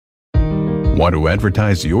Want to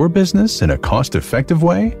advertise your business in a cost-effective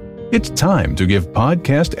way? It's time to give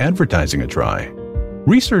podcast advertising a try.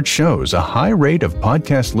 Research shows a high rate of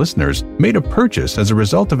podcast listeners made a purchase as a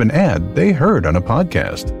result of an ad they heard on a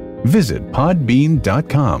podcast. Visit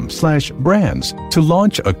podbean.com/brands to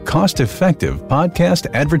launch a cost-effective podcast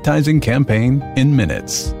advertising campaign in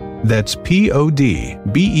minutes. That's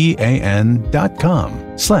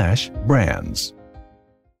podbean.com/brands.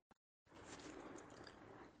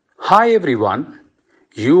 Hi everyone,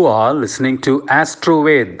 you are listening to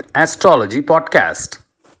AstroVed Astrology Podcast.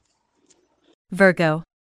 Virgo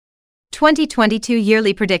 2022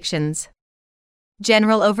 Yearly Predictions.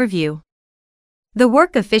 General Overview. The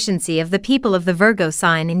work efficiency of the people of the Virgo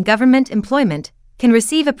sign in government employment can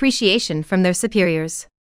receive appreciation from their superiors.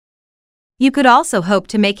 You could also hope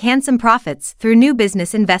to make handsome profits through new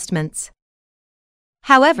business investments.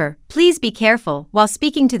 However, please be careful while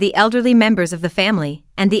speaking to the elderly members of the family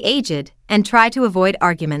and the aged, and try to avoid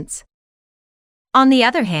arguments. On the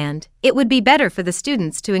other hand, it would be better for the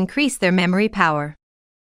students to increase their memory power.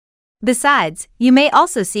 Besides, you may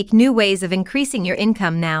also seek new ways of increasing your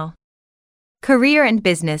income now. Career and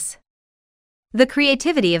business. The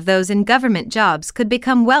creativity of those in government jobs could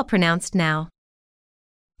become well pronounced now.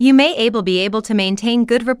 You may be able to maintain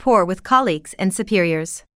good rapport with colleagues and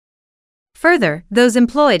superiors. Further, those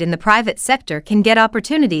employed in the private sector can get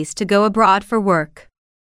opportunities to go abroad for work.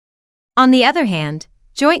 On the other hand,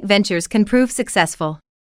 joint ventures can prove successful.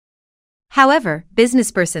 However,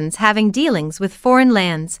 businesspersons having dealings with foreign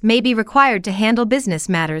lands may be required to handle business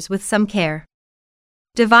matters with some care.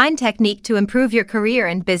 Divine technique to improve your career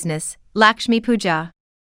and business, Lakshmi Puja.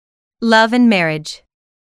 Love and marriage.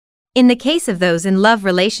 In the case of those in love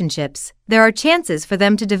relationships, there are chances for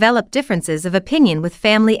them to develop differences of opinion with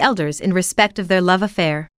family elders in respect of their love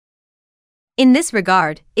affair. In this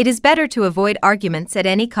regard, it is better to avoid arguments at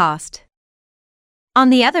any cost. On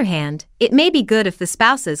the other hand, it may be good if the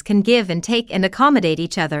spouses can give and take and accommodate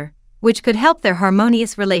each other, which could help their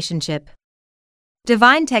harmonious relationship.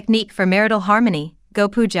 Divine technique for marital harmony, Go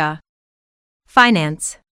Puja.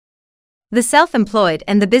 Finance. The self-employed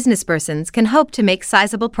and the businesspersons can hope to make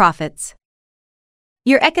sizable profits.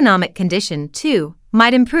 Your economic condition, too,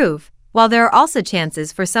 might improve, while there are also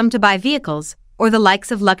chances for some to buy vehicles or the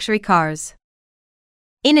likes of luxury cars.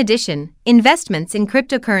 In addition, investments in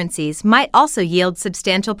cryptocurrencies might also yield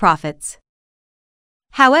substantial profits.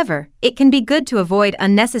 However, it can be good to avoid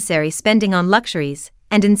unnecessary spending on luxuries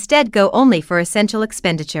and instead go only for essential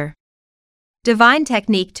expenditure. Divine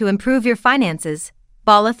technique to improve your finances,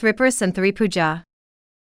 Bala Thripura Santhari Puja.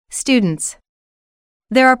 Students.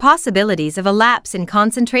 There are possibilities of a lapse in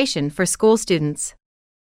concentration for school students.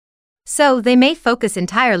 So they may focus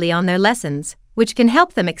entirely on their lessons, which can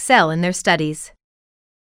help them excel in their studies.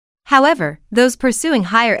 However, those pursuing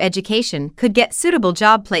higher education could get suitable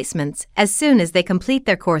job placements as soon as they complete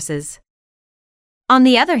their courses. On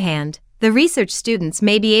the other hand, the research students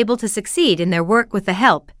may be able to succeed in their work with the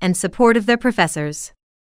help and support of their professors.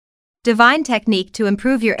 Divine technique to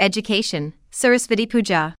improve your education, Saraswati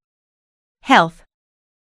Puja. Health.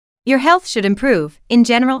 Your health should improve, in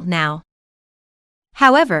general, now.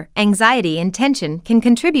 However, anxiety and tension can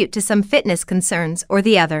contribute to some fitness concerns or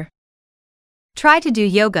the other. Try to do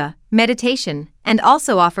yoga, meditation, and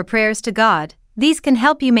also offer prayers to God. These can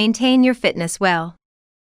help you maintain your fitness well.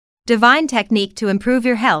 Divine technique to improve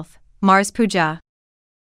your health, Mars Puja.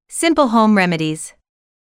 Simple home remedies.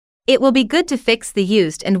 It will be good to fix the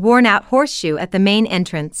used and worn-out horseshoe at the main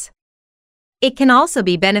entrance. It can also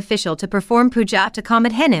be beneficial to perform puja to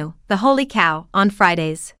Kamadhenu, the holy cow, on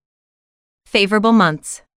Fridays. Favorable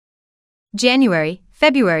months. January,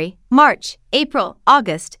 February, March, April,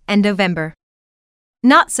 August, and November.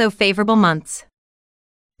 Not so favorable months.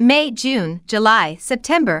 May, June, July,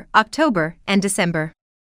 September, October, and December.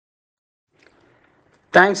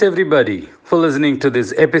 Thanks everybody for listening to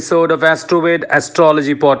this episode of AstroVed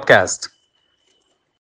Astrology Podcast.